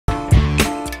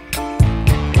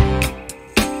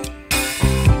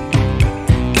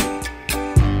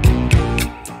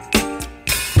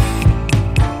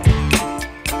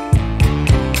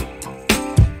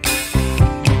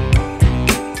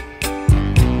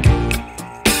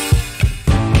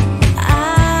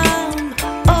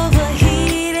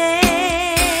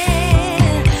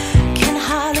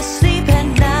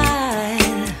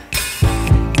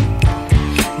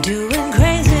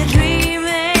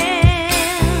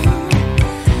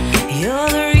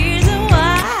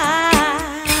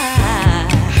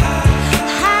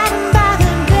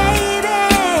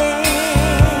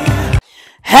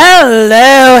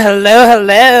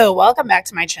Hello. Welcome back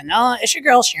to my channel. It's your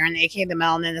girl Sharon, aka the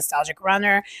Melanin Nostalgic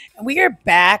Runner, and we are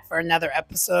back for another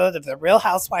episode of the Real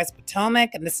Housewives of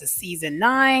Potomac, and this is season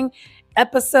 9,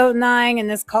 episode 9,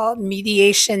 and it's called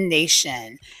Mediation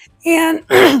Nation. And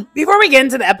before we get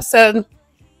into the episode,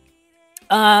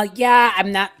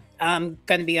 I'm not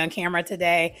gonna be on camera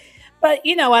today. But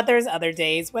you know what? There's other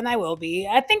days when I will be.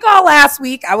 I think all last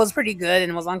week I was pretty good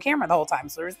and was on camera the whole time,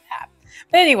 so there's that.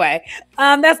 But anyway,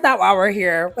 that's not why we're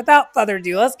here. Without further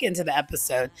ado, let's get into the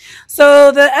episode.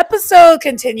 So the episode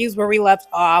continues where we left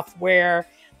off, where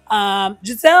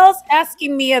Giselle's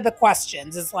asking Mia the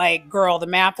questions. It's like, girl, the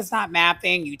math is not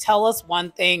mapping. You tell us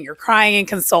one thing. You're crying and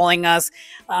consoling us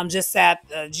just at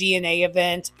the GNA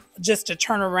event, just to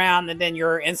turn around and then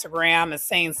your Instagram is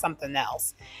saying something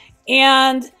else.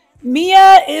 And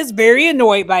Mia is very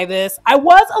annoyed by this. I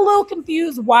was a little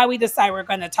confused why we decided we're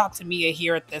going to talk to Mia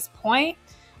here at this point,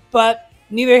 but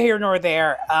neither here nor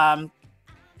there.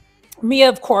 Mia,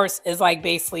 of course, is like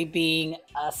basically being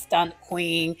a stunt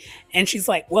queen, and she's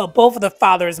like, well, both of the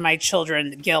fathers of my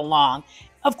children get along.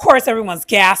 Of course, everyone's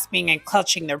gasping and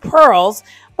clutching their pearls,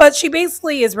 but she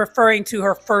basically is referring to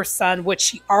her first son, which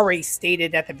she already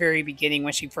stated at the very beginning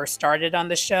when she first started on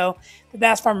the show, that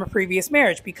that's from a previous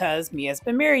marriage because Mia's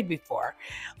been married before.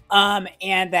 And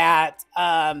that,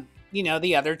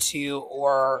 the other two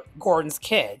or Gordon's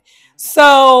kid.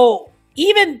 So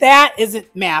even that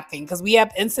isn't mapping because we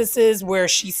have instances where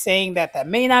she's saying that that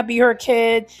may not be her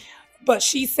kid, but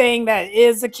she's saying that it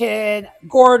is a kid.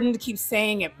 Gordon keeps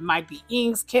saying it might be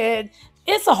Ing's kid.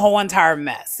 It's a whole entire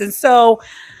mess. And so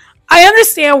I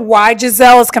understand why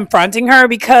Giselle is confronting her,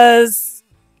 because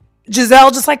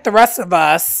Giselle, just like the rest of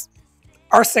us,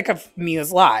 are sick of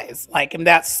Mia's lies. Like, and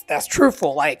that's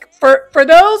truthful. Like, for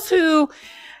those who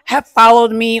have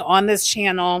followed me on this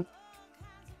channel,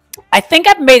 I think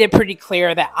I've made it pretty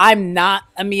clear that I'm not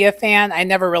a Mia fan. I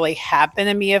never really have been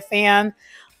a Mia fan.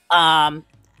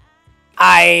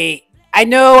 I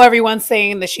know everyone's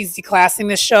saying that she's declassing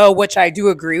the show, which I do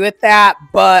agree with that,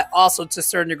 but also to a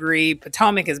certain degree,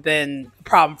 Potomac has been a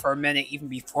problem for a minute, even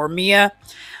before Mia.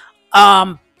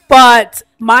 But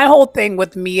my whole thing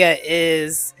with Mia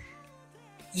is,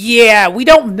 we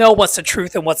don't know what's the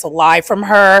truth and what's a lie from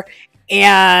her.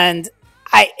 And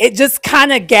it just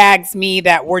kind of gags me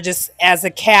that we're just, as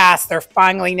a cast, they're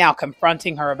finally now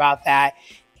confronting her about that,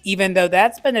 even though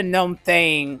that's been a known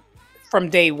thing from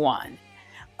day one.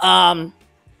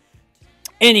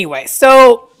 Anyway,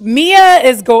 so Mia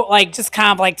is just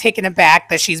kind of like taken aback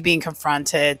that she's being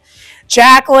confronted.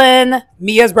 Jacqueline,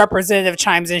 Mia's representative,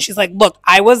 chimes in. She's like, look,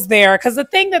 I was there. Because the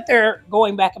thing that they're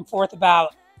going back and forth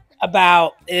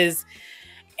about is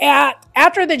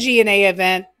after the GNA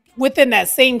event, within that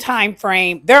same time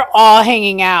frame, they're all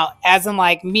hanging out, as in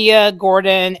like Mia,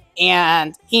 Gordon,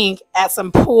 and Ink at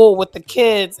some pool with the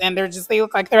kids, and they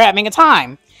look like they're having a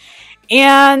time.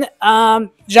 And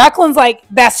Jacqueline's like,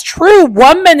 that's true.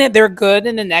 One minute they're good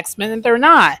and the next minute they're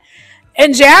not.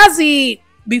 And Jazzy,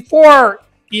 before,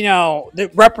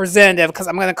 the representative, because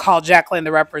I'm going to call Jacqueline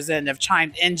the representative,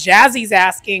 chimed in. Jazzy's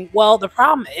asking, well, the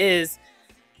problem is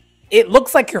it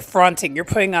looks like you're fronting. You're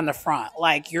putting on the front.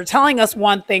 Like, you're telling us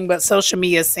one thing, but social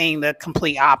media is saying the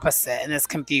complete opposite, and it's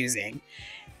confusing.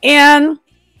 And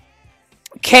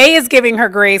Kay is giving her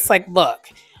grace, like, look,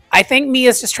 I think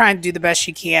Mia's just trying to do the best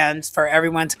she can for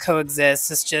everyone to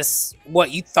coexist. It's just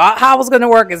what you thought how it was going to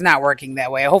work is not working that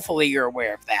way. Hopefully you're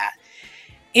aware of that.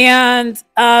 And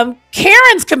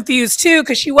Karen's confused too,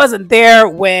 because she wasn't there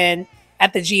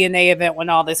at the GNA event when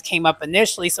all this came up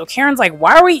initially. So Karen's like,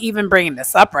 why are we even bringing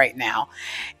this up right now?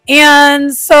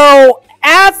 And so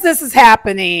as this is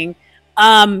happening,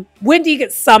 Wendy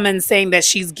gets summoned saying that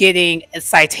she's getting a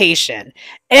citation,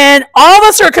 and all of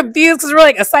us are confused because we're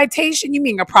like, a citation? You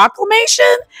mean a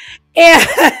proclamation?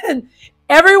 And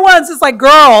everyone's just like,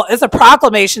 girl, it's a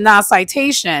proclamation, not a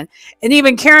citation. And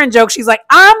even Karen jokes, she's like,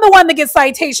 I'm the one that gets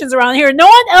citations around here. No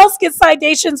one else gets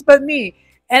citations but me.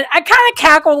 And I kind of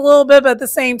cackled a little bit, but at the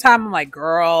same time, I'm like,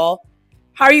 girl,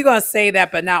 how are you going to say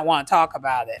that but not want to talk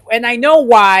about it? And I know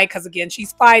why, because again,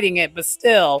 she's fighting it, but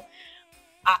still,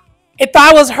 if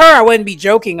I was her, I wouldn't be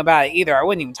joking about it either. I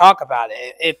wouldn't even talk about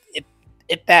it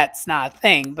if that's not a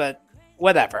thing, but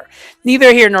whatever.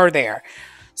 Neither here nor there.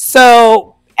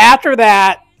 So after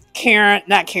that,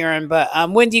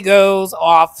 Wendy goes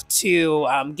off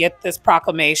to get this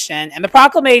proclamation. And the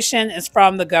proclamation is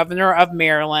from the governor of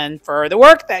Maryland for the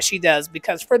work that she does.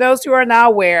 Because for those who are not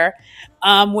aware,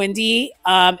 Wendy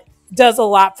does a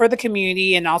lot for the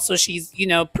community. And also she's,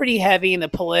 pretty heavy in the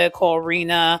political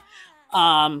arena.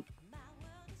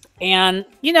 And,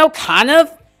 kind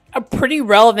of a pretty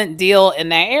relevant deal in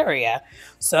that area.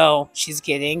 So she's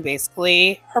getting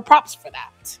basically her props for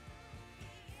that.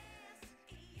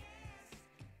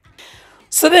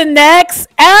 So the next,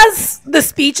 as the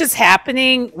speech is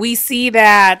happening, we see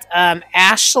that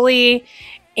Ashley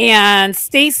and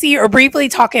Stacy are briefly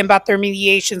talking about their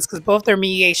mediations because both their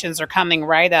mediations are coming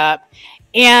right up.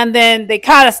 And then they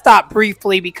kind of stop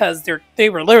briefly because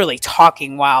they were literally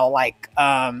talking while like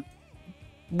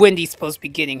Wendy's supposed to be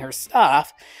getting her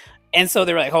stuff. And so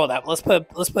they were like, hold up, let's put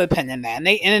a pin in that. And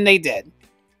then they did.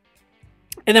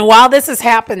 And then while this is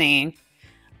happening,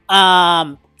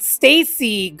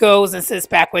 Stacy goes and sits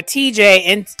back with TJ,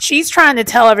 and she's trying to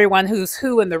tell everyone who's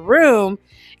who in the room.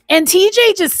 And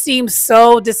TJ just seems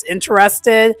so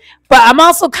disinterested. But I'm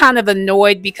also kind of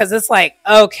annoyed because it's like,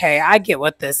 okay, I get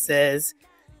what this is.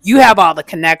 You have all the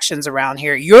connections around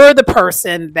here. You're the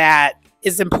person that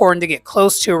is important to get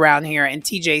close to around here, and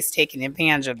TJ's taking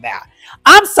advantage of that.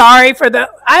 I'm sorry for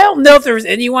I don't know if there's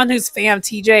anyone who's fan of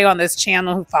TJ on this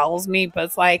channel who follows me, but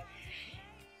it's like,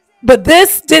 but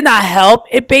this did not help.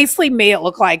 It basically made it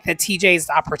look like that TJ is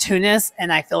the opportunist,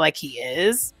 and I feel like he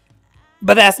is.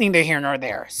 But that's neither here nor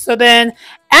there. So then,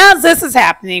 as this is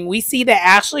happening, we see that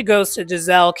Ashley goes to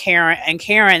Giselle, Karen, and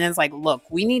Karen is like, look,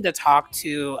 we need to talk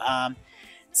to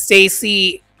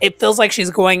Stacy. It feels like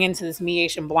she's going into this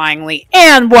mediation blindly,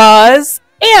 and was.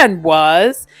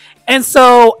 And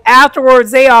so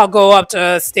afterwards, they all go up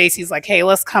to Stacy's like, hey,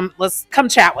 let's come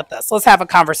chat with us. Let's have a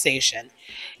conversation.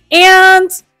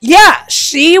 And yeah,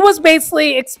 she was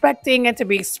basically expecting it to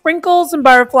be sprinkles and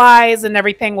butterflies and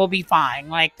everything will be fine.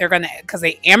 Like because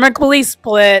they amicably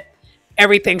split,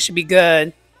 everything should be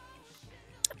good.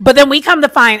 But then we come to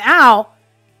find out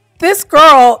this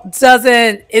girl and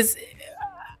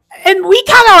we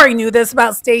kind of already knew this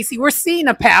about Stacy. We're seeing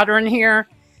a pattern here.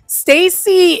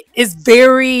 Stacy is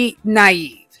very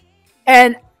naive,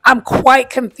 and I'm quite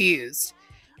confused.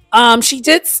 She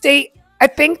did state, I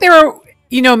think they were,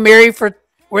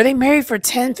 were they married for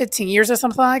 10, 15 years or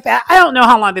something like that? I don't know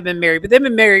how long they've been married, but they've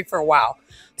been married for a while.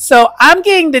 So I'm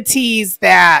getting the tease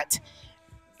that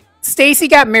Stacy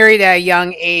got married at a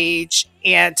young age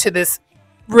and to this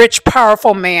rich,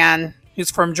 powerful man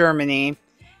who's from Germany.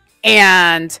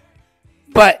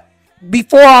 But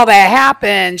before all that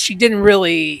happened, she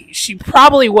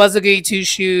probably was a goody two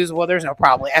shoes. Well, there's no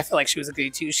probably. I feel like she was a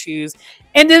goody two shoes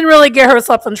and didn't really get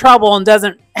herself in trouble and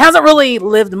hasn't really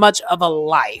lived much of a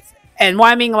life. And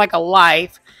why I mean like a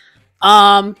life,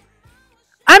 I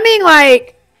mean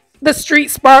like the street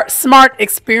smart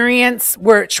experience,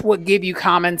 which would give you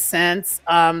common sense.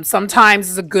 Sometimes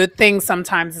it's a good thing,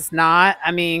 sometimes it's not.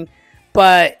 I mean,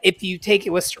 but if you take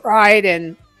it with stride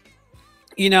and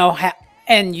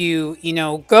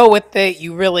go with it,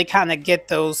 you really kind of get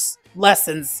those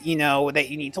lessons, that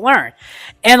you need to learn.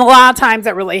 And a lot of times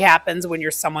that really happens when you're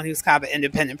someone who's kind of an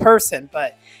independent person.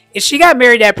 But if she got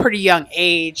married at a pretty young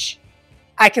age,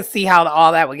 I could see how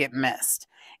all that would get missed.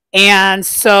 And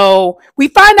so we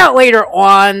find out later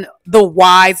on the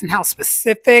whys and how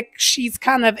specific she's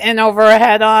kind of in over her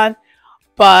head on.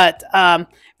 But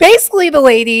basically the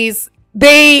ladies,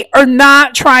 they are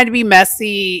not trying to be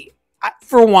messy.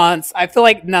 For once, I feel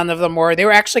like none of them were. They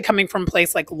were actually coming from a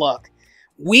place like, look,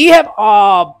 we have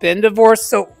all been divorced.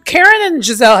 So Karen and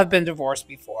Giselle have been divorced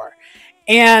before.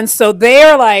 And so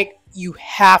they're like, you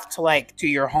have to do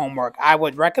your homework. I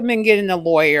would recommend getting a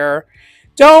lawyer.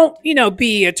 Don't,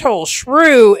 be a total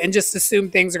shrew and just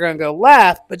assume things are going to go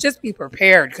left, but just be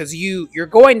prepared because you're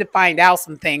going to find out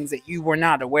some things that you were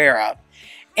not aware of.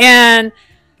 And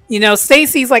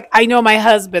Stacy's like, I know my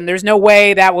husband. There's no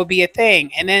way that would be a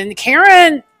thing. And then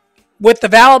Karen, with the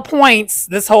valid points,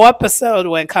 this whole episode,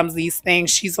 when it comes to these things,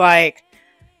 she's like,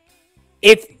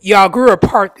 if y'all grew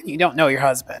apart, then you don't know your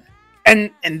husband.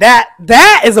 And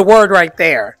that is a word right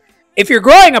there. If you're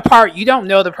growing apart, you don't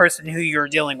know the person who you're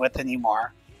dealing with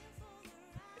anymore.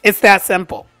 It's that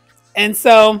simple. And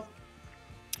so,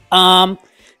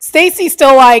 Stacy's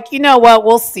still like, you know what,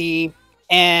 we'll see.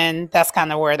 And that's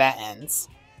kind of where that ends.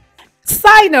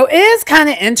 Side note, it is kind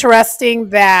of interesting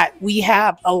that we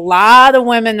have a lot of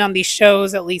women on these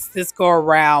shows, at least this go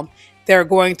around, they're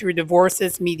going through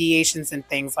divorces, mediations, and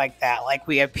things like that. Like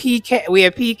we have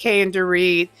PK and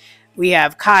Dorit, we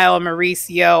have Kyle and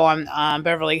Mauricio on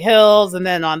Beverly Hills, and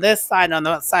then on the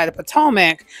side of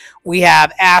Potomac, we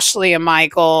have Ashley and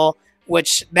Michael,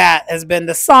 which that has been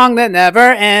the song that never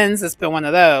ends. It's been one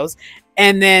of those.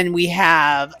 And then we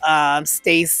have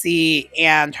Stacy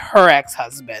and her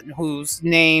ex-husband, whose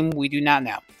name we do not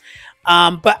know.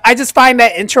 But I just find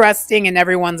that interesting in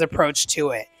everyone's approach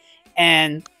to it.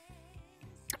 And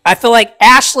I feel like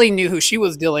Ashley knew who she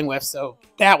was dealing with, so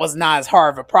that was not as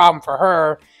hard of a problem for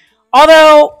her.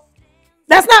 Although,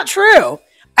 that's not true.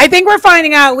 I think we're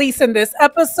finding out, at least in this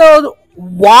episode,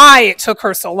 why it took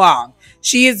her so long.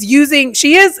 And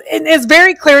it's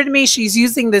very clear to me she's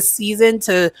using this season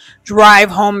to drive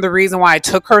home the reason why it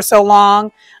took her so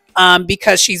long.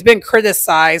 Because she's been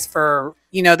criticized for,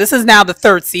 this is now the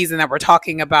third season that we're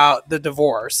talking about the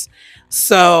divorce.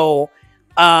 So,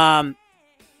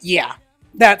 yeah,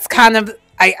 that's kind of,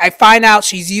 I find out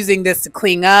she's using this to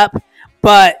clean up,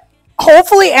 but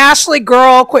hopefully, Ashley,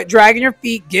 girl, quit dragging your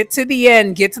feet, get to the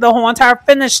end, get to the whole entire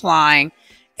finish line.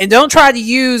 And don't try to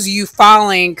use you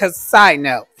following, because side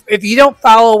note, if you don't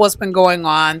follow what's been going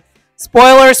on,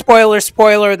 spoiler,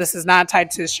 this is not tied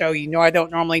to the show. You know I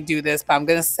don't normally do this, but I'm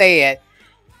going to say it.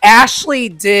 Ashley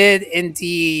did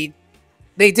indeed,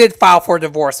 they did file for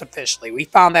divorce officially. We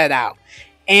found that out.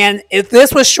 And if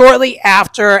this was shortly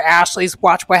after Ashley's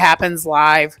Watch What Happens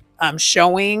Live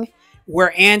showing,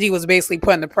 where Andy was basically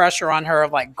putting the pressure on her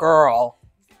of like, girl,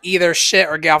 either shit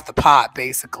or get off the pot,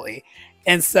 basically.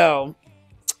 And so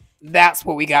that's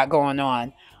what we got going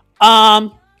on.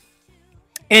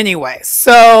 Anyway,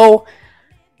 so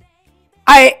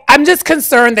I'm just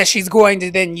concerned that she's going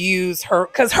to then use her,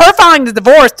 because her filing the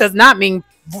divorce does not mean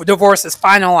divorce is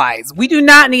finalized. We do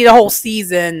not need a whole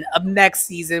season of next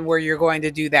season where you're going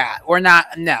to do that. Or not,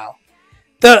 no.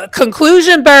 The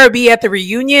conclusion better be at the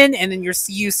reunion, and then you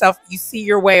see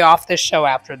your way off this show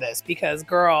after this, because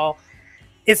girl,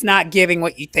 it's not giving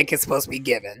what you think it's supposed to be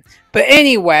given. But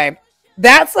anyway,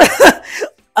 that's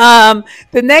the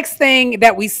next thing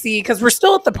that we see, because we're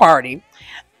still at the party.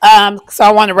 So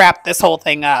I want to wrap this whole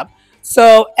thing up.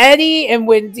 So Eddie and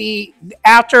Wendy,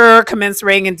 after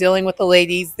commensurating and dealing with the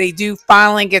ladies, they do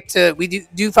finally we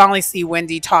finally see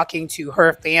Wendy talking to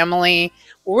her family.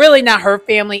 Well, really not her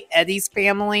family, Eddie's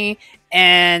family.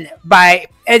 And by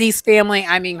Eddie's family,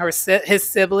 I mean his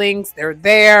siblings. They're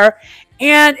there.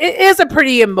 And it is a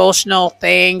pretty emotional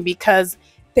thing because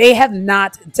they have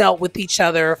not dealt with each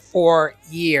other for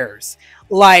years.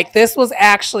 Like this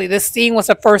scene was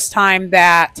the first time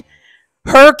that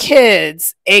her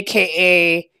kids,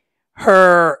 aka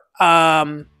her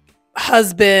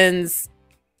husband's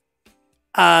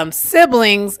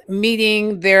siblings,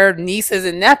 meeting their nieces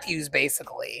and nephews,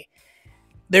 basically.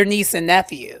 Their niece and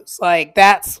nephews. Like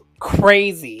that's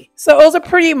crazy. So it was a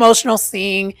pretty emotional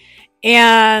scene.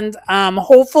 And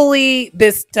hopefully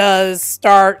this does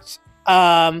start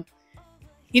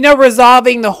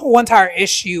resolving the whole entire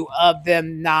issue of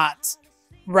them not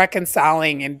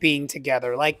reconciling and being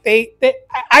together. Like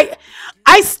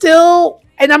I still,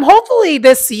 and I'm hopefully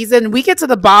this season we get to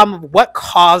the bottom of what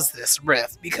caused this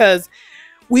rift, because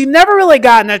we've never really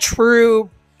gotten a true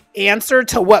answer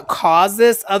to what caused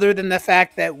this other than the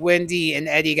fact that Wendy and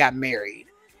Eddie got married.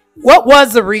 What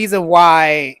was the reason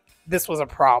why this was a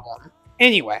problem?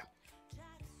 Anyway.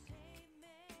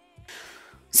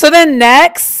 So then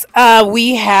next,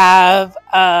 we have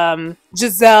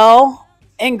Giselle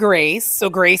and Grace. So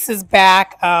Grace is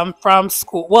back from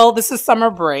school. Well, this is summer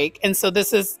break. And so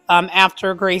this is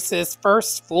after Grace's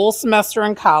first full semester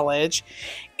in college.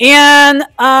 And,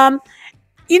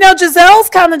 Giselle's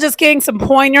kind of just getting some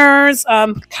pointers,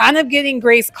 kind of getting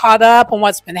Grace caught up on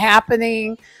what's been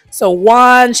happening. So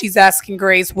one, she's asking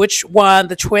Grace, which one,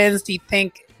 the twins, do you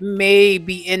think may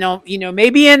be in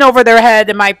over their head?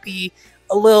 It might be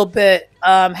a little bit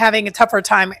having a tougher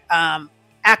time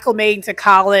acclimating to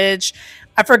college.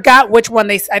 I forgot which one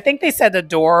I think they said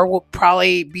Adore will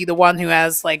probably be the one who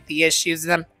has like the issues.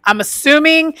 And I'm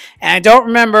assuming, and I don't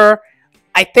remember,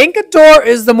 I think Adore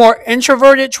is the more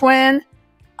introverted twin.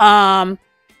 The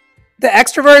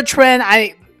extroverted twin,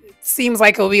 seems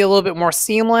like it'll be a little bit more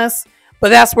seamless, but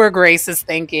that's where Grace is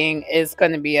thinking is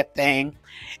going to be a thing.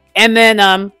 And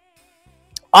then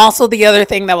also the other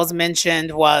thing that was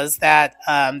mentioned was that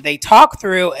they talked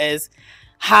through is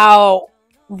how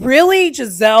really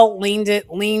Giselle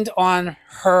leaned on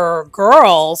her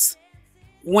girls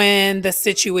when the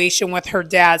situation with her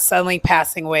dad suddenly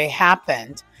passing away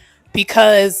happened,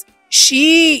 because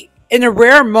she, in a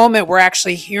rare moment, we're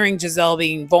actually hearing Giselle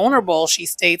being vulnerable. She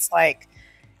states like,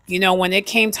 when it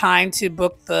came time to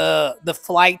book the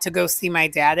flight to go see my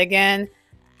dad again,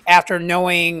 after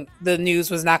knowing the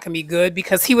news was not going to be good,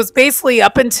 because he was basically,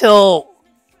 up until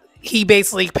he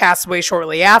basically passed away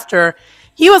shortly after,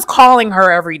 he was calling her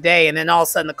every day, and then all of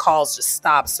a sudden the calls just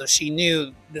stopped. So she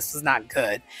knew this was not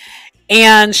good.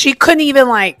 And she couldn't even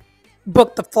like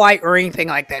book the flight or anything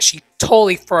like that. She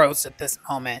totally froze at this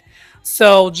moment.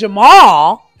 So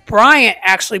Jamal Bryant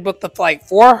actually booked the flight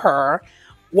for her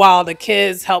while the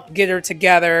kids helped get her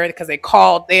together, because they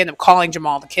ended up calling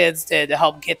Jamal, the kids did, to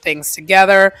help get things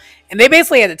together. And they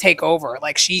basically had to take over.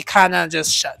 Like she kind of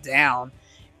just shut down.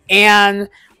 And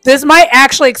this might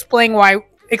actually explain why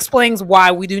explains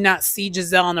why we do not see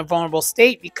Giselle in a vulnerable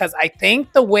state, because I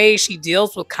think the way she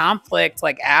deals with conflict,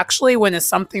 like actually when it's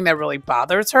something that really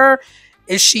bothers her,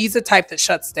 is she's the type that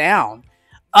shuts down.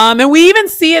 And we even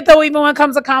see it though, even when it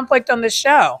comes to conflict on the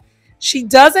show. She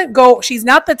doesn't go, she's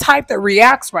not the type that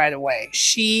reacts right away.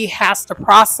 She has to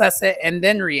process it and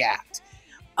then react.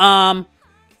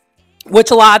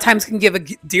 Which a lot of times can give a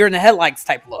deer in the headlights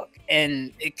type look,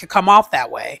 and it could come off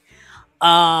that way.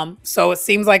 So it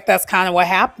seems like that's kind of what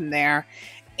happened there.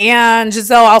 And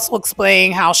Giselle also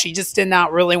explained how she just did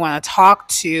not really want to talk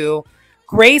to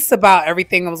Grace about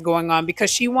everything that was going on, because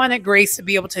she wanted Grace to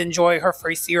be able to enjoy her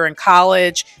first year in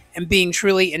college and being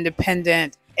truly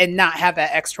independent and not have that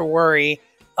extra worry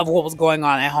of what was going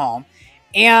on at home.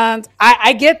 And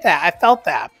I get that. I felt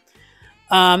that.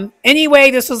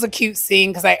 Anyway, this was a cute scene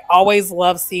because I always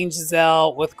love seeing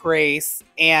Giselle with Grace.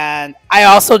 And I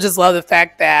also just love the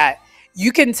fact that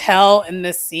you can tell in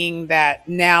this scene that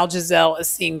now Giselle is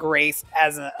seeing Grace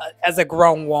as a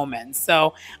grown woman.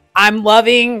 So I'm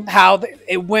loving how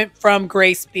it went from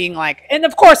Grace being like, and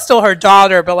of course still her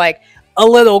daughter, but like a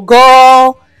little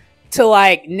girl, to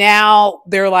like now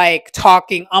they're like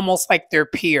talking almost like they're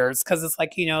peers, because it's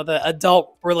like, you know, the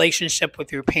adult relationship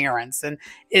with your parents, and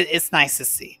it's nice to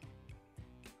see.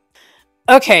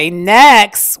 Okay,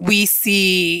 next we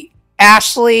see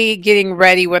Ashley getting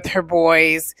ready with her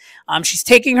boys. She's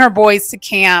taking her boys to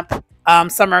camp,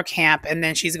 summer camp, and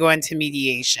then she's going to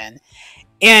mediation.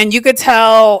 And you could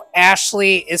tell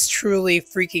Ashley is truly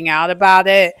freaking out about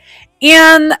it.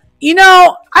 And, you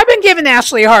know, I've been giving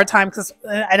Ashley a hard time because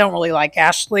I don't really like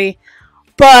Ashley.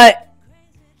 But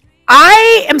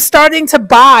I am starting to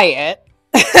buy it.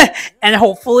 And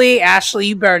hopefully, Ashley,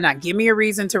 you better not give me a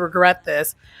reason to regret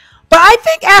this. But I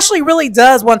think Ashley really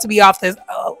does want to be off this,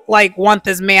 want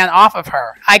this man off of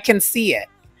her. I can see it.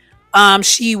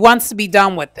 She wants to be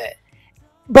done with it.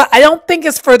 But I don't think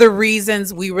it's for the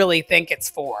reasons we really think it's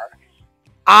for.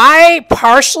 I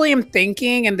partially am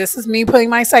thinking, and this is me putting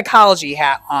my psychology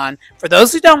hat on. For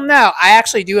those who don't know, I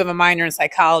actually do have a minor in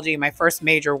psychology. My first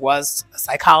major was a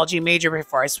psychology major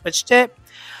before I switched it.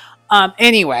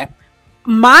 Anyway,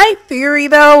 my theory,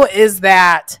 though, is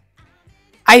that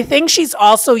I think she's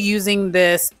also using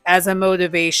this as a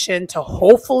motivation to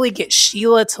hopefully get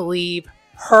Sheila to leave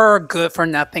her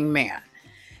good-for-nothing man.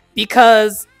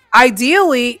 Because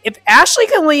ideally, if Ashley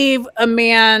can leave a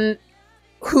man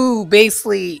who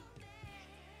basically,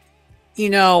 you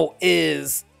know,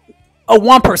 is a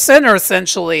 1%er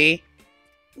essentially,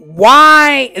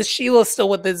 why is Sheila still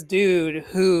with this dude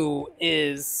who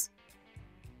is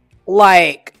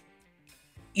like,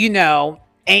 you know,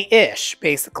 ain't-ish,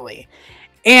 basically?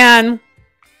 And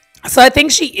so I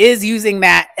think she is using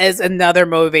that as another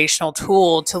motivational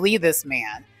tool to leave this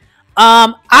man.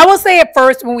 I will say at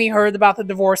first when we heard about the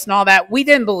divorce and all that, we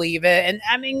didn't believe it. And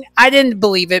I mean, I didn't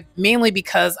believe it mainly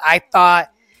because I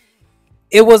thought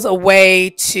it was a way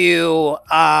to,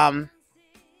 I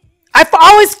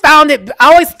always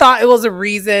thought it was a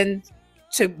reason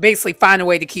to basically find a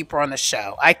way to keep her on the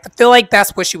show. I feel like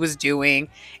that's what she was doing.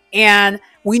 And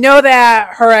we know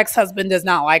that her ex-husband does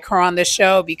not like her on this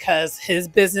show because his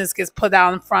business gets put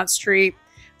out on Front Street.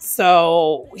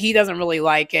 So he doesn't really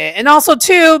like it. And also,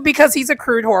 too, because he's a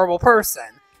crude, horrible person.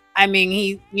 I mean,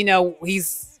 he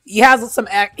has some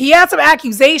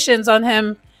accusations on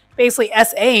him basically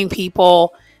SAing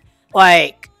people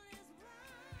like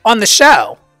on the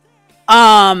show.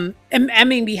 And I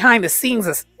mean, behind the scenes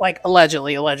is like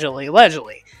allegedly.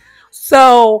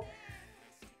 So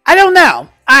I don't know.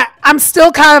 I'm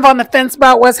still kind of on the fence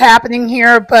about what's happening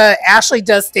here, but Ashley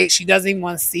does state she doesn't even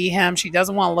want to see him. She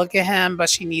doesn't want to look at him, but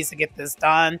she needs to get this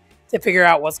done to figure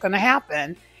out what's going to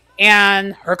happen.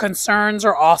 And her concerns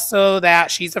are also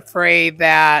that she's afraid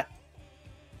that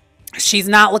she's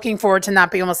not looking forward to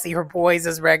not being able to see her boys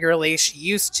as regularly as she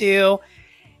used to.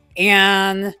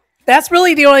 And that's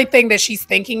really the only thing that she's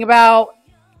thinking about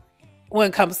when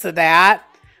it comes to that.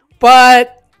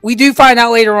 But we do find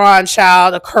out later on,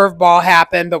 child, a curveball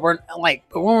happened, but we're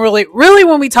really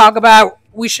when we talk about it,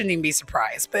 we shouldn't even be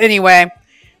surprised. But anyway,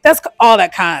 that's all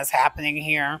that kind of is happening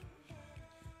here.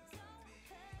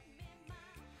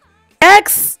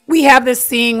 Next, we have this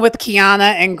scene with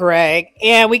Kiana and Greg,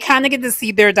 and we kind of get to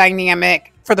see their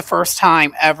dynamic for the first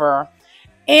time ever.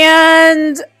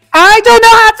 And I don't know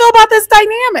how I feel about this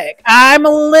dynamic. I'm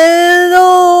a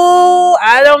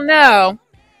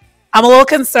little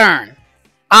concerned.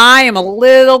 I am a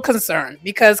little concerned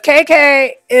because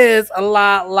KK is a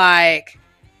lot like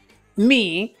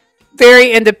me,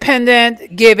 very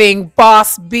independent, giving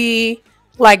boss B,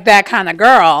 like that kind of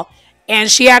girl. And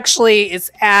she actually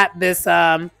is at this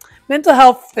mental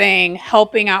health thing,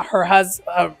 helping out her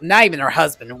husband, not even her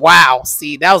husband. Wow.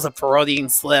 See, that was a Freudian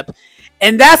slip.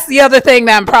 And that's the other thing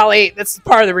that that's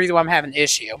part of the reason why I'm having an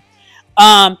issue.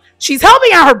 She's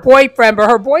helping out her boyfriend, but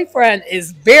her boyfriend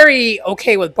is very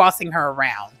okay with bossing her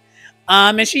around.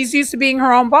 And she's used to being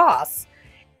her own boss.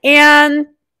 And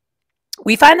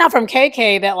we find out from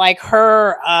KK that like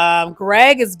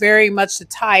Greg is very much the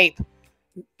type.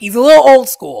 He's a little old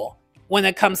school when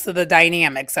it comes to the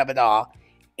dynamics of it all.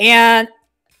 And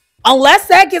unless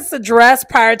that gets addressed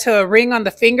prior to a ring on the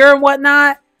finger and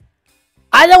whatnot,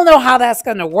 I don't know how that's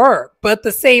going to work. But at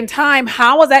the same time,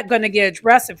 how is that going to get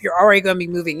addressed if you're already going to be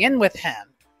moving in with him?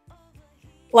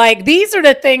 Like, these are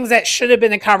the things that should have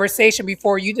been a conversation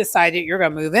before you decided you're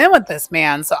going to move in with this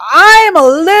man. So I am a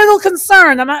little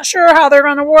concerned. I'm not sure how they're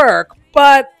going to work,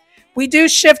 but we do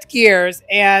shift gears.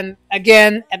 And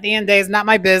again, at the end of the day, it's not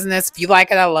my business. If you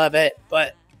like it, I love it.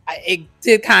 But it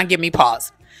did kind of give me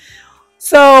pause.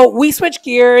 So we switch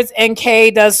gears, and Kay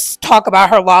does talk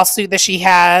about her lawsuit that she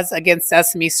has against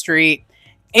Sesame Street.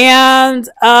 And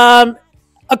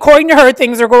according to her,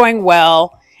 things are going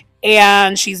well.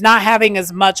 And she's not having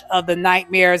as much of the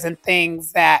nightmares and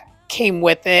things that came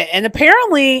with it. And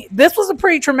apparently, this was a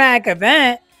pretty traumatic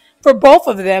event for both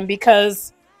of them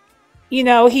because, you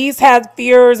know, he's had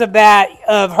fears of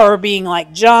her being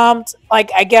like jumped.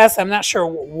 Like, I guess I'm not sure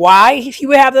why he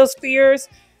would have those fears.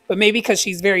 But maybe because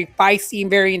she's very feisty and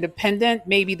very independent,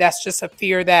 maybe that's just a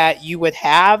fear that you would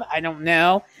have. I don't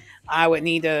know. I would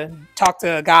need to talk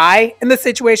to a guy in the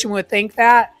situation who would think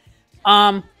that.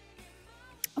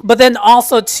 But then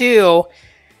also, too,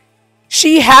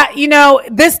 she had, you know,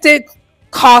 this did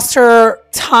cost her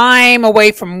time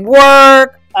away from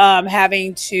work,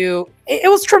 having to, it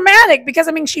was traumatic because,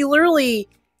 I mean, she literally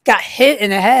got hit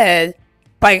in the head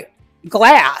by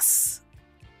glass.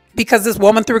 Because this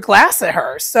woman threw glass at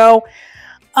her. So,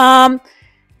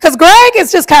 because Greg is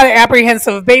just kind of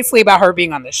apprehensive basically about her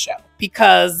being on this show.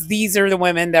 Because these are the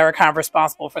women that are kind of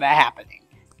responsible for that happening.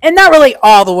 And not really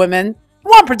all the women.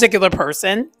 One particular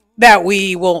person that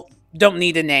we don't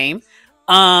need to name.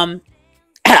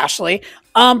 Ashley.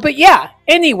 But yeah,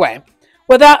 anyway.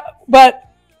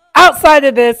 But outside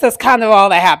of this, that's kind of all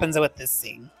that happens with this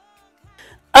scene.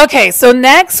 Okay, so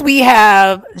next we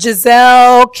have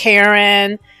Giselle,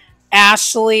 Karen,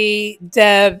 Ashley,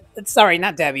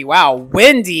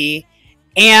 Wendy,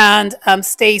 and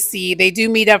Stacy. They do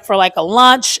meet up for like a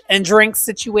lunch and drink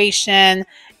situation.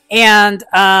 And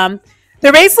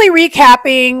they're basically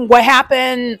recapping what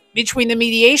happened between the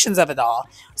mediations of it all.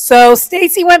 So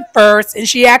Stacy went first, and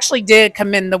she actually did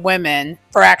commend the women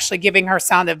for actually giving her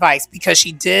sound advice because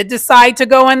she did decide to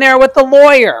go in there with the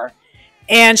lawyer.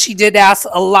 And she did ask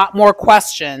a lot more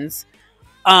questions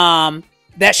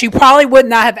that she probably would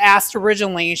not have asked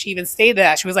originally. And she even stated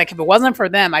that. She was like, if it wasn't for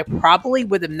them, I probably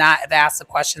would have not have asked the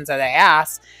questions that I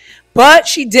asked. But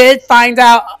she did find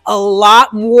out a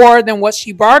lot more than what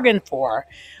she bargained for.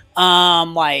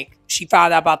 Like, she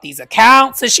found out about these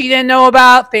accounts that she didn't know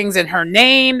about, things in her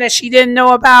name that she didn't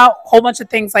know about, a whole bunch of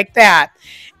things like that.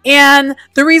 And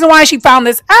the reason why she found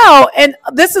this out, and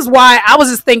this is why I was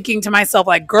just thinking to myself,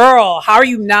 like, girl, how are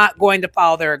you not going to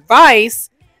follow their advice?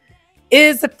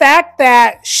 Is the fact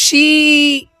that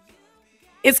she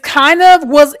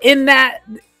was in that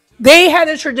they had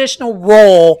a traditional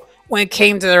role when it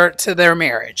came to their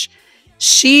marriage.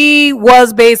 She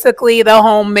was basically the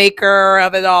homemaker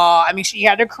of it all. I mean, she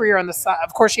had a career on the side.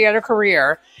 Of course, she had a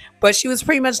career, but she was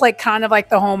pretty much like kind of like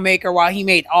the homemaker while he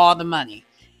made all the money.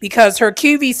 Because her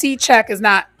QVC check is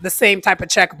not the same type of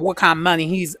check of what kind of money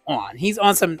he's on. He's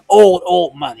on some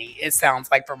old money, it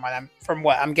sounds like from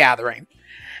what I'm gathering.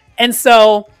 And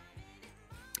so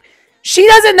she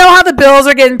doesn't know how the bills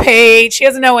are getting paid. She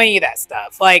doesn't know any of that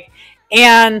stuff. Like,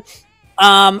 and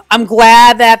I'm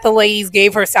glad that the ladies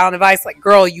gave her sound advice. Like,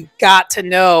 girl, you got to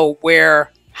know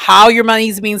how your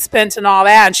money's being spent and all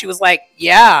that. And she was like,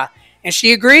 yeah. And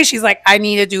she agrees. She's like, I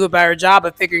need to do a better job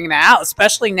of figuring that out,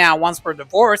 especially now once we're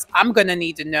divorced. I'm going to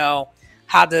need to know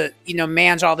how to,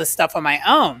 manage all this stuff on my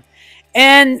own.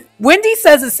 And Wendy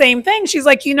says the same thing. She's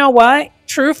like, you know what?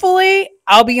 Truthfully,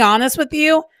 I'll be honest with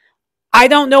you. I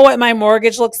don't know what my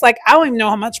mortgage looks like. I don't even know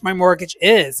how much my mortgage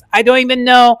is. I don't even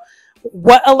know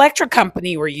what electric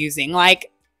company we're using.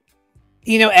 Like,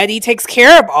 Eddie takes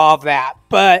care of all of that.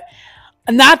 But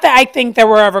not that I think that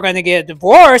we're ever going to get a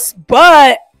divorce,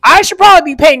 but I should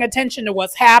probably be paying attention to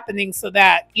what's happening so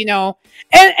that, and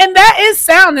that is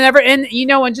sound. And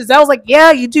when Giselle's like,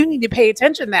 yeah, you do need to pay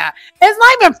attention to that. It's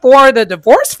not even for the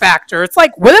divorce factor. It's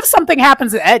like, what if something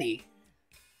happens to Eddie?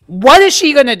 What is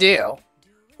she going to do?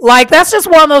 Like, that's just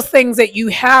one of those things that you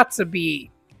have to be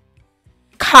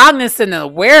cognizant and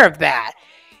aware of that.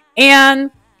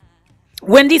 And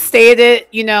Wendy stated,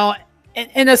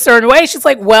 in a certain way, she's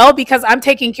like, well, because I'm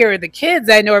taking care of the kids,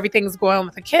 I know everything's going on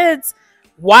with the kids.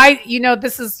 Why,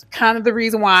 this is kind of the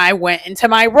reason why I went into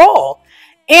my role.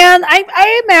 And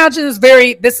I imagine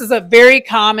this is a very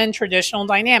common traditional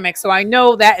dynamic. So I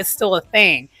know that is still a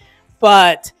thing.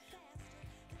 But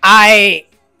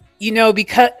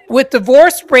because with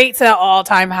divorce rates at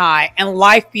all-time high and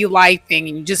life be lifing,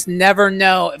 and you just never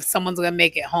know if someone's going to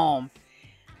make it home,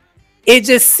 it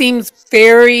just seems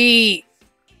very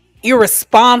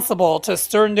irresponsible to a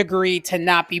certain degree to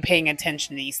not be paying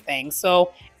attention to these things.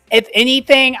 So if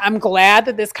anything, I'm glad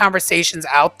that this conversation's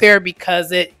out there,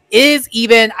 because it is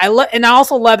and I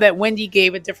also love that Wendy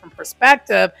gave a different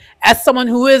perspective as someone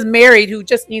who is married, who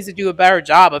just needs to do a better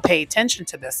job of paying attention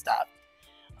to this stuff.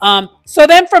 So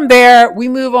then from there, we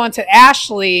move on to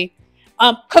Ashley.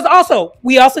 Because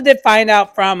we also did find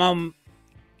out from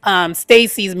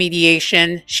Stacy's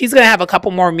mediation, she's going to have a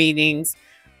couple more meetings.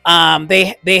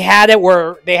 They had it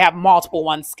where they have multiple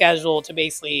ones scheduled to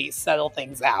basically settle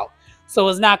things out. So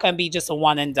it's not going to be just a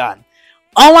one and done.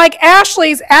 Unlike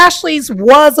Ashley's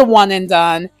was a one and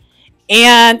done,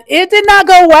 and it did not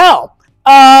go well.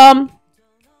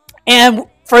 And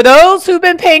for those who've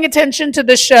been paying attention to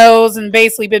the shows and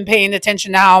basically been paying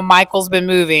attention to how Michael's been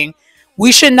moving,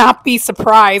 we should not be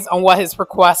surprised on what his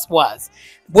request was,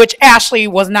 which Ashley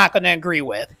was not going to agree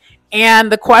with.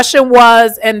 And the question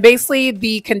was, and basically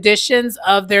the conditions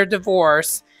of their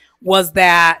divorce was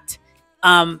that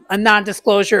a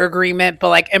non-disclosure agreement, but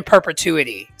like in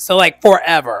perpetuity. So like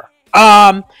forever.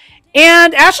 And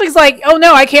Ashley's like, oh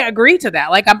no, I can't agree to that.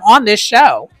 Like, I'm on this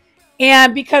show.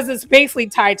 And because it's basically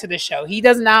tied to the show, he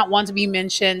does not want to be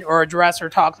mentioned or addressed or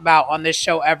talked about on this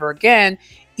show ever again,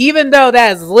 even though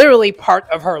that is literally part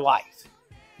of her life,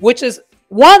 which is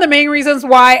one of the main reasons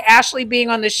why Ashley being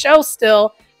on the show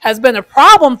still has been a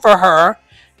problem for her,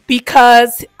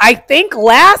 because I think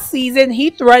last season he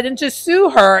threatened to sue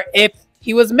her if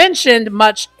he was mentioned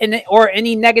much or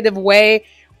any negative way,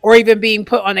 or even being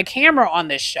put on a camera on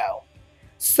this show.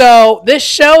 So this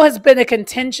show has been a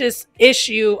contentious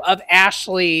issue of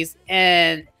Ashley's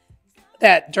and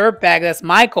that dirtbag that's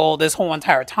Michael this whole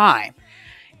entire time.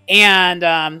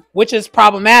 And which is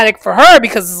problematic for her,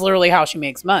 because it's literally how she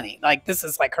makes money. Like, this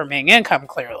is like her main income,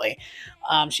 clearly.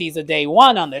 She's a day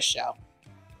one on this show.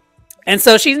 And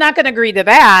so she's not going to agree to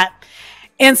that.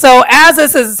 And so as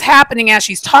this is happening, as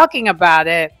she's talking about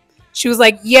it, she was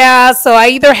like, yeah, so I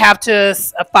either have to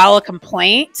file a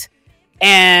complaint,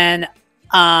 and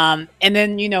then,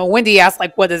 Wendy asked,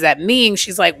 like, what does that mean?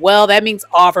 She's like, well, that means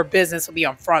all of her business will be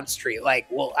on Front Street. Like,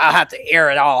 well, I'll have to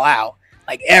air it all out,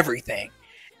 like everything.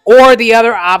 Or the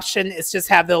other option is just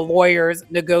have the lawyers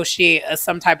negotiate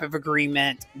some type of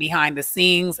agreement behind the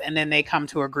scenes, and then they come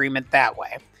to agreement that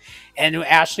way. And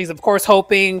Ashley's, of course,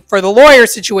 hoping for the lawyer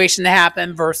situation to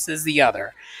happen versus the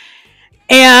other.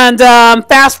 And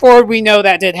fast forward, we know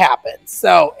that did happen.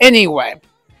 So anyway,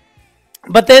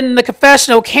 but then the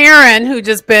confessional, Karen, who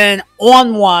just been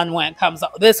on one when it comes to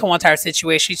this whole entire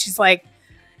situation, she's like,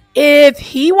 if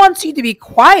he wants you to be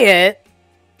quiet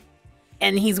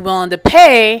and he's willing to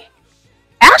pay,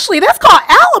 Ashley, that's called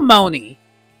alimony.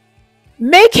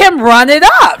 Make him run it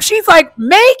up. She's like,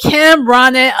 make him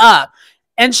run it up.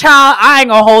 And child, I ain't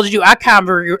gonna hold you.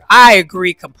 I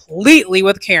agree completely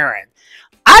with Karen.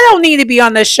 I don't need to be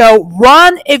on this show.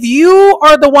 If you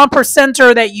are the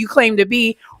 1%er that you claim to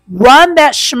be, run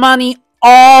that shmoney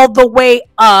all the way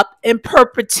up in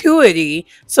perpetuity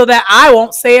so that I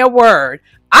won't say a word.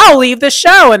 I'll leave the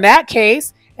show in that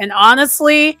case. And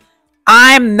honestly,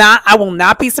 I will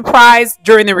not be surprised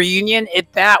during the reunion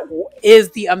if that is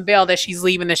the unveil that she's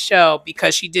leaving the show,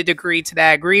 because she did agree to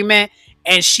that agreement.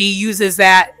 And she used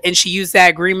that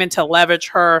agreement to leverage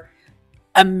her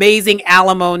amazing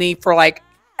alimony for like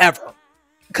ever.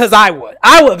 Because I would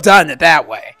have done it that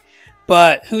way.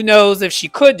 But who knows if she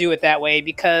could do it that way,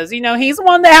 because, he's the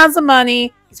one that has the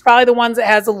money. He's probably the one that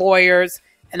has the lawyers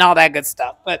and all that good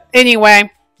stuff. But anyway,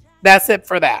 that's it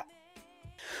for that.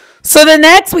 So the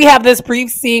next, we have this brief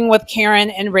scene with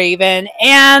Karen and Raven.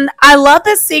 And I love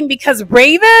this scene because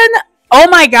Raven, oh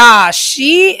my gosh,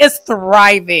 she is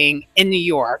thriving in New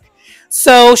York.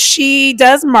 So she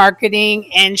does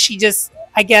marketing, and she just,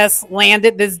 I guess,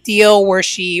 landed this deal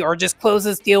just closed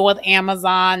this deal with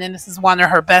Amazon. And this is one of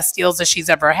her best deals that she's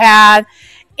ever had.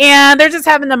 And they're just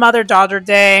having a mother-daughter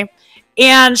day.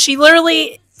 And she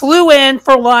literally flew in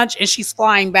for lunch, and she's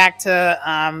flying back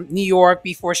to New York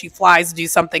before she flies to do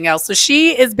something else. So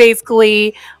she is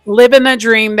basically living the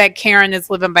dream that Karen is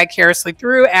living vicariously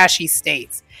through, as she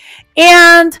states.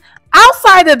 And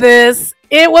outside of this,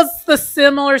 It was the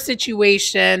similar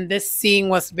situation. This scene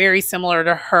was very similar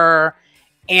to her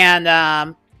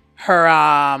and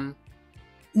her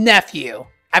nephew.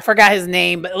 I forgot his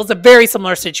name, but it was a very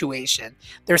similar situation.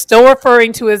 They're still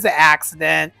referring to it as an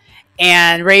accident.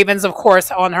 And Raven's, of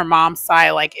course, on her mom's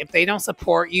side, like, if they don't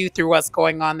support you through what's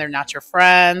going on, they're not your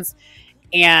friends.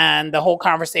 And the whole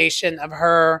conversation of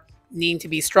her needing to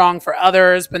be strong for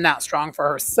others, but not strong for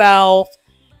herself.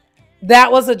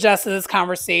 That was the gist of this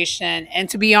conversation. And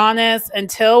to be honest,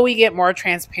 until we get more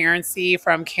transparency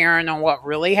from Karen on what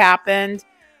really happened,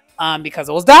 because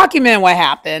it was documented what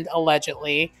happened,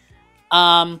 allegedly,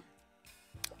 I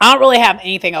don't really have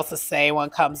anything else to say when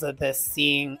it comes to this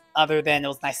scene other than it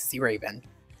was nice to see Raven.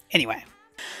 Anyway.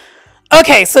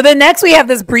 Okay, so then next we have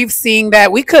this brief scene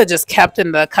that we could have just kept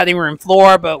in the cutting room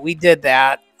floor, but we did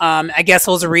that. I guess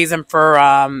it was a reason for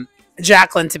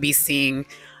Jacqueline to be seen.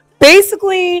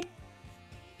 Basically,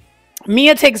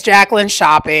 Mia takes Jacqueline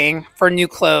shopping for new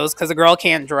clothes because the girl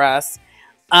can't dress.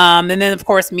 And then, of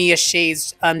course, Mia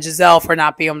shades Giselle for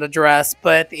not being able to dress.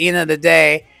 But at the end of the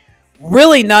day,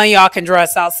 really none of y'all can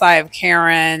dress outside of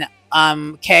Karen,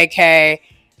 KK,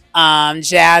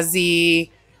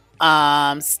 Jazzy,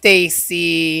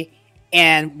 Stacy,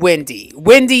 and Wendy.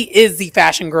 Wendy is the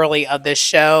fashion girly of this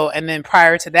show. And then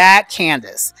prior to that,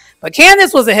 Candace. But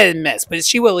Candace was a hit and miss, but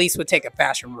she would at least would take a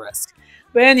fashion risk.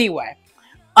 But anyway,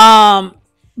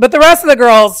 but the rest of the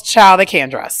girls, child, they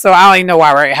can't dress. So I don't even know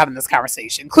why we're having this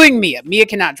conversation, including Mia. Mia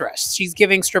cannot dress. She's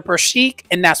giving stripper chic,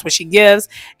 and that's what she gives.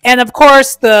 And of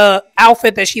course, the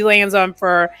outfit that she lands on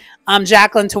for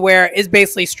Jacqueline to wear is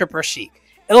basically stripper chic.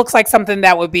 It looks like something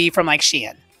that would be from like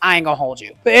Shein. I ain't gonna hold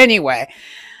you. But anyway,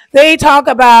 they talk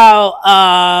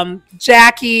about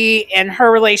Jackie and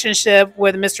her relationship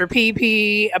with Mr.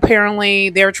 PP. Apparently,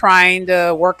 they're trying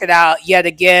to work it out yet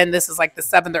again. This is like the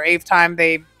 7th or 8th time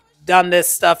they've done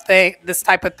this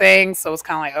type of thing. So it's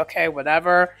kind of like, okay,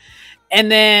 whatever.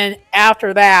 And then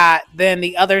after that, then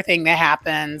the other thing that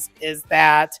happens is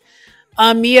that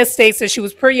Mia states that she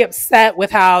was pretty upset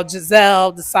with how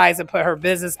Giselle decides to put her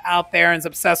business out there and is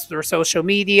obsessed with her social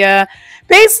media.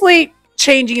 Basically,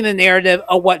 changing the narrative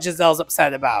of what Giselle's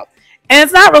upset about. And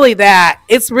it's not really that.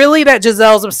 It's really that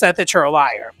Giselle's upset that you're a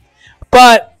liar.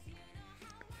 But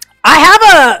I have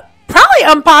a probably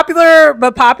unpopular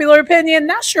but popular opinion.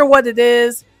 Not sure what it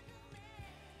is.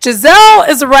 Giselle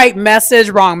is the right message,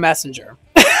 wrong messenger.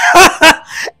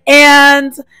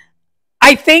 And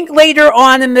I think later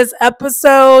on in this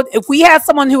episode, if we had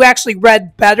someone who actually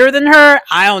read better than her,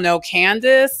 I don't know,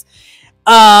 Candace,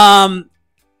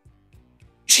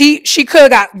 she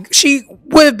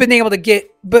would have been able to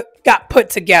got put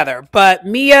together. But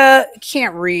Mia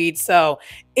can't read, so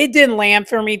it didn't land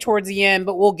for me towards the end,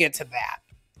 but we'll get to that.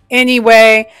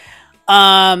 Anyway,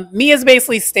 Mia's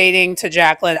basically stating to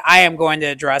Jacqueline, I am going to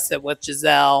address it with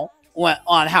Giselle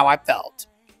on how I felt.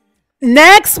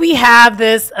 Next, we have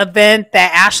this event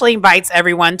that Ashley invites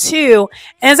everyone to.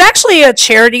 And it's actually a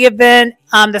charity event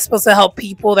that's supposed to help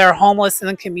people that are homeless in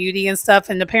the community and stuff.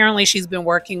 And apparently she's been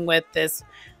working with this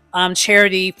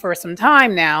charity for some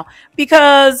time now.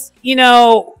 Because, you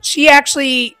know, she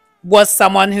actually was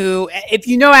someone who, if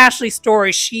you know Ashley's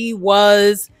story, she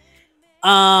was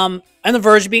on the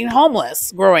verge of being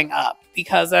homeless growing up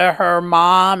because of her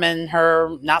mom and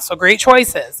her not so great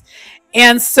choices.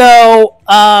 And so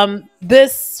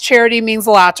this charity means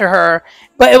a lot to her.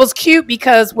 But it was cute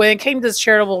because when it came to this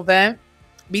charitable event,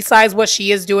 besides what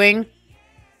she is doing,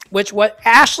 which what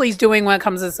Ashley's doing when it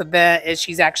comes to this event is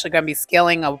she's actually going to be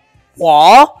scaling a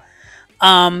wall,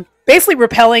 basically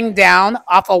rappelling down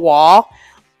off a wall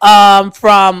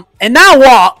from, and not a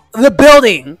wall, the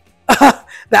building,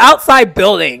 the outside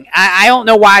building. I don't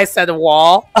know why I said a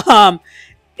wall. It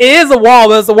is a wall,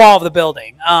 but it's the wall of the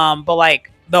building. But like,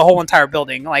 the whole entire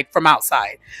building, like from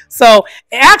outside. So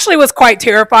it actually was quite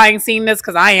terrifying seeing this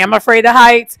because I am afraid of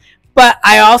heights, but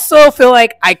I also feel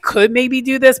like I could maybe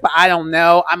do this, but I don't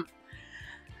know.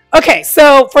 Okay.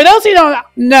 So for those who don't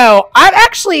know, I've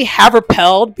actually have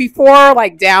rappelled before,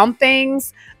 like down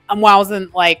things. When I was in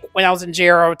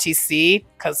JROTC,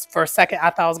 because for a second I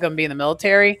thought I was going to be in the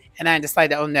military, and I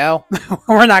decided, oh no,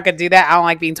 we're not going to do that. I don't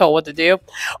like being told what to do.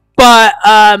 But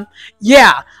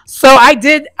yeah, so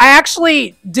I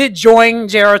actually did join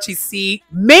JROTC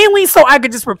mainly so I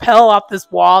could just rappel off this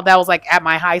wall that was like at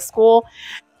my high school.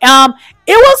 It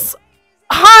was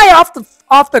high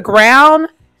off the ground,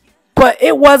 but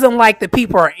it wasn't like the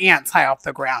people are ants high off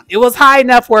the ground. It was high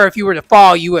enough where if you were to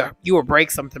fall, you would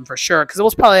break something for sure. Because it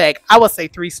was probably like, I would say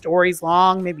 3 stories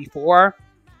long, maybe 4.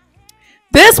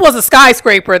 This was a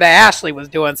skyscraper that Ashley was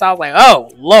doing. So I was like, oh,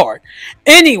 Lord.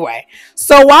 Anyway,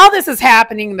 so while this is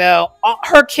happening, though,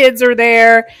 her kids are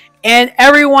there. And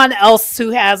everyone else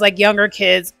who has like younger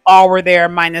kids all were there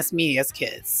minus Mia's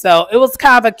kids. So it was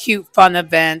kind of a cute, fun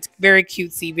event. Very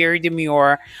cutesy, very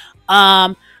demure.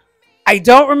 I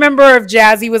don't remember if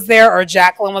Jazzy was there or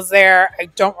Jacqueline was there. I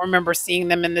don't remember seeing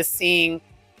them in this scene.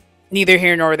 Neither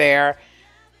here nor there.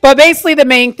 But basically the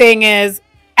main thing is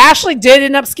Ashley did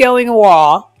end up scaling a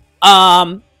wall.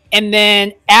 And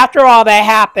then after all that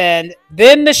happened,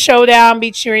 then the showdown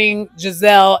between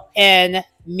Giselle and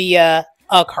Mia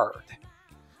occurred.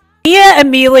 Mia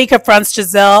immediately confronts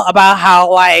Giselle about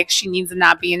how like she needs to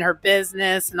not be in her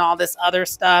business and all this other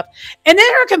stuff. And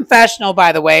in her confessional,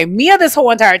 by the way, Mia this whole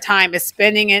entire time is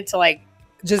spinning it to like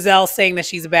Giselle saying that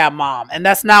she's a bad mom. And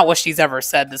that's not what she's ever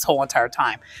said this whole entire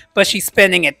time. But she's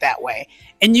spinning it that way.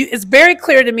 And it's very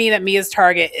clear to me that Mia's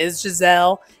target is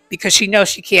Giselle because she knows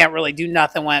she can't really do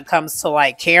nothing when it comes to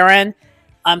like Karen.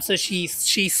 So she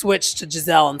switched to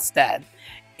Giselle instead.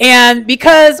 And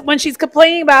because when she's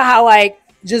complaining about how like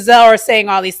Giselle are saying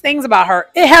all these things about her,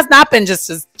 it has not been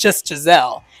just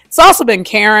Giselle. It's also been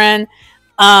Karen.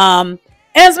 And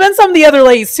it's been some of the other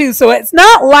ladies too. So it's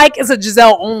not like it's a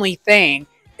Giselle only thing.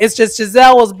 It's just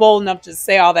Giselle was bold enough to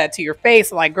say all that to your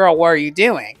face. I'm like, girl, what are you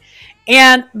doing?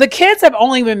 And the kids have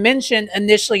only been mentioned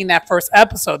initially in that first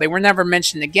episode. They were never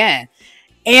mentioned again.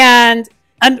 And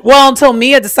well, until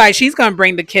Mia decides she's going to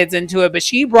bring the kids into it, but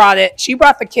she brought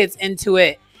the kids into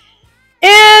it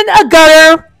in a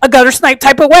gutter snipe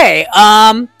type of way.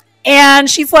 And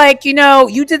she's like, you know,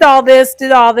 you did all this,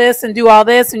 and do all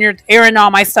this, and you're airing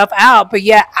all my stuff out. But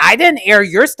yet I didn't air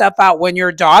your stuff out when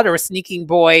your daughter was sneaking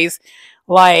boys,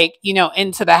 like, you know,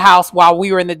 into the house while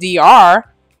we were in the DR.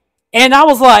 And I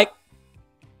was like,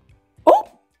 oh,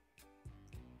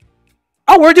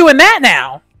 we're doing that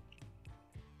now.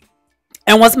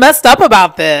 And what's messed up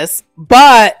about this,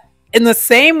 but in the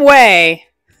same way,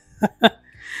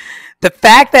 the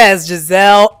fact that as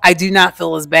Giselle, I do not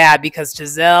feel as bad because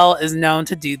Giselle is known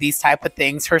to do these type of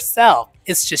things herself.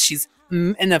 It's just she's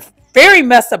in a very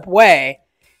messed up way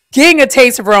getting a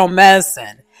taste of her own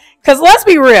medicine. Because let's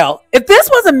be real, if this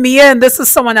wasn't Mia and this is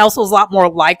someone else who was a lot more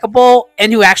likable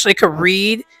and who actually could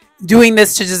read doing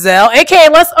this to Giselle,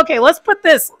 let's put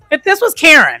this. If this was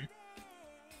Karen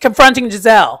confronting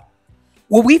Giselle,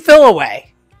 will we feel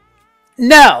away?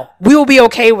 No, we will be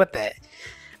okay with it.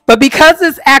 But because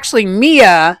it's actually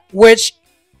Mia, which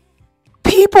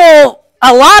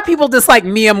a lot of people dislike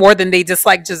Mia more than they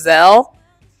dislike Giselle,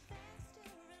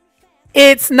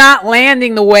 it's not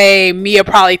landing the way Mia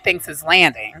probably thinks it's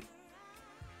landing.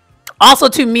 Also,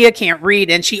 too, Mia can't read,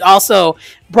 and she also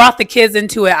brought the kids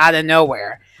into it out of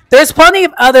nowhere. There's plenty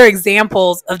of other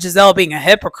examples of Giselle being a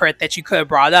hypocrite that you could have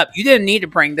brought up. You didn't need to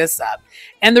bring this up.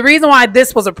 And the reason why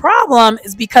this was a problem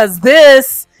is because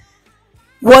this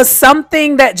was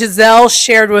something that Giselle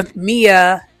shared with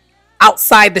Mia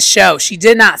outside the show. She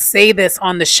did not say this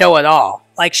on the show at all.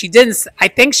 Like she didn't, I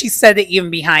think she said it even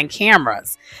behind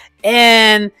cameras.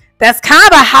 And that's kind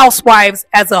of a Housewives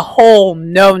as a whole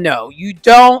no-no. You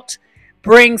don't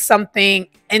bring something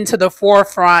into the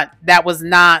forefront that was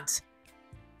not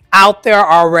out there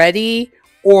already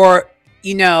or,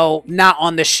 you know, not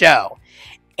on the show.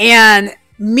 And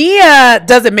Mia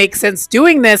doesn't make sense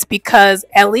doing this because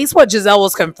at least what Giselle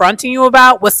was confronting you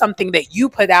about was something that you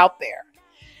put out there.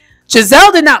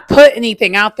 Giselle did not put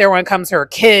anything out there when it comes to her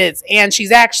kids. And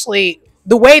she's actually,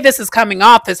 the way this is coming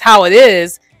off is how it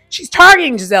is. She's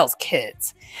targeting Giselle's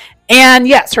kids. And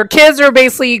yes, her kids are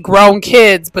basically grown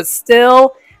kids, but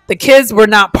still the kids were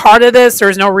not part of this.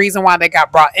 There's no reason why they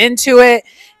got brought into it.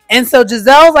 And so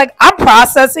Giselle's like, I'm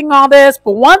processing all this,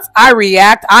 but once I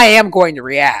react, I am going to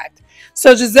react.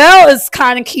 So Giselle is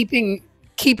kind of keeping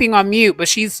on mute, but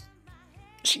she's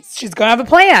going to have a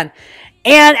plan.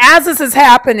 And as this is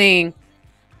happening,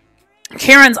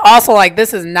 Karen's also like,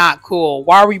 this is not cool.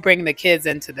 Why are we bringing the kids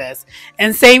into this?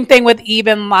 And same thing with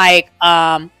even like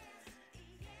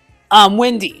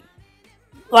Wendy.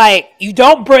 Like, you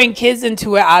don't bring kids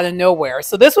into it out of nowhere.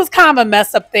 So this was kind of a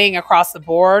messed up thing across the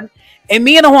board. And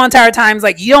me and the whole entire time is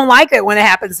like, you don't like it when it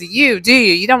happens to you, do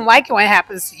you? You don't like it when it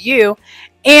happens to you.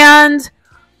 And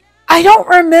I don't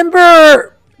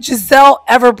remember Giselle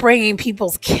ever bringing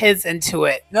people's kids into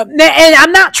it. And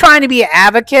I'm not trying to be an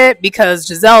advocate because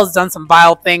Giselle has done some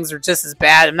vile things or just as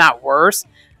bad, if not worse,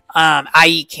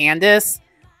 i.e. Candace.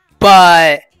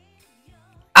 But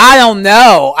I don't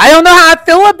know. I don't know how I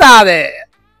feel about it.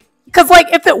 Because,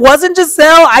 like, if it wasn't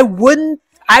Giselle, I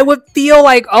would feel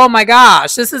like, oh my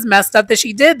gosh, this is messed up that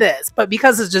she did this. But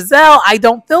because it's Giselle, I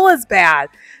don't feel as bad.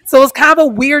 So it's kind of a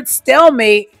weird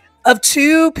stalemate of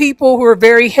two people who are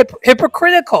very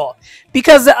hypocritical.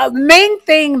 Because the main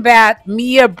thing that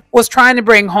Mia was trying to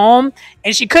bring home,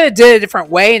 and she could have did it a different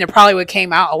way, and it probably would have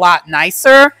came out a lot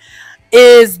nicer,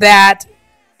 is that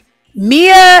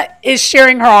Mia is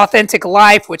sharing her authentic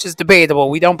life, which is debatable.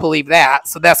 We don't believe that,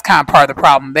 so that's kind of part of the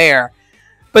problem there.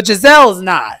 But Giselle is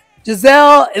not.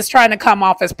 Giselle is trying to come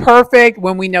off as perfect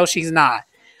when we know she's not.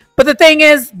 But the thing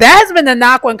is, that has been the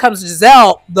knock when it comes to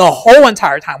Giselle the whole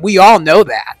entire time. We all know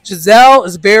that. Giselle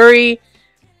is very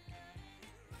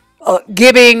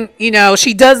giving,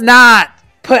 she does not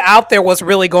put out there what's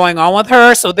really going on with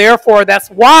her. So therefore, that's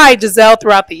why Giselle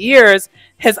throughout the years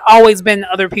has always been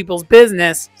other people's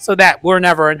business so that we're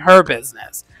never in her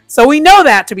business. So we know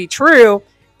that to be true.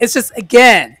 It's just,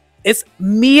 again, it's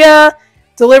Mia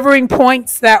delivering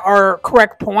points that are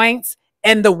correct points,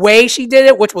 and the way she did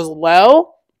it, which was low.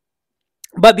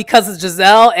 But because it's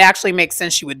Giselle, it actually makes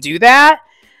sense she would do that.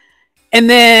 And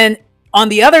then on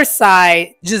the other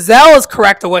side, Giselle is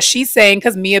correct to what she's saying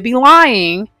because Mia be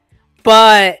lying.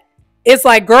 But it's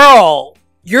like, girl,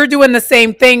 you're doing the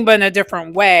same thing but in a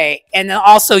different way. And then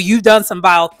also you've done some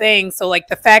vile things. So like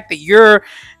the fact that you're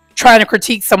trying to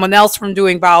critique someone else from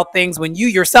doing vile things when you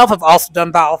yourself have also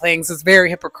done vile things is very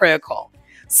hypocritical.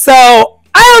 So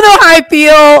I don't know how I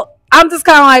feel. I'm just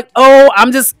kind of like,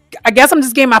 I guess I'm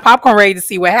just getting my popcorn ready to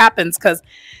see what happens, because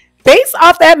based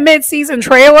off that mid-season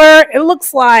trailer, it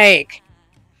looks like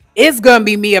it's going to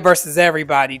be Mia versus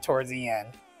everybody towards the end.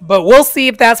 But we'll see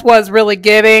if that's what's really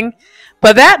giving.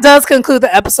 But that does conclude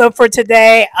the episode for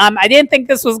today. I didn't think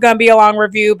this was going to be a long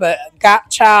review, but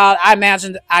Godchild, I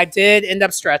imagined I did end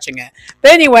up stretching it.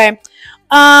 But anyway,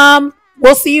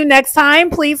 we'll see you next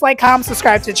time. Please like, comment,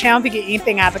 subscribe to the channel if you get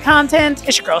anything out of the content.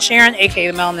 It's your girl Sharon, aka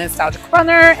the Melanin Nostalgic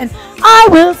Runner, and I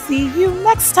will see you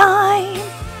next time.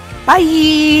 Bye.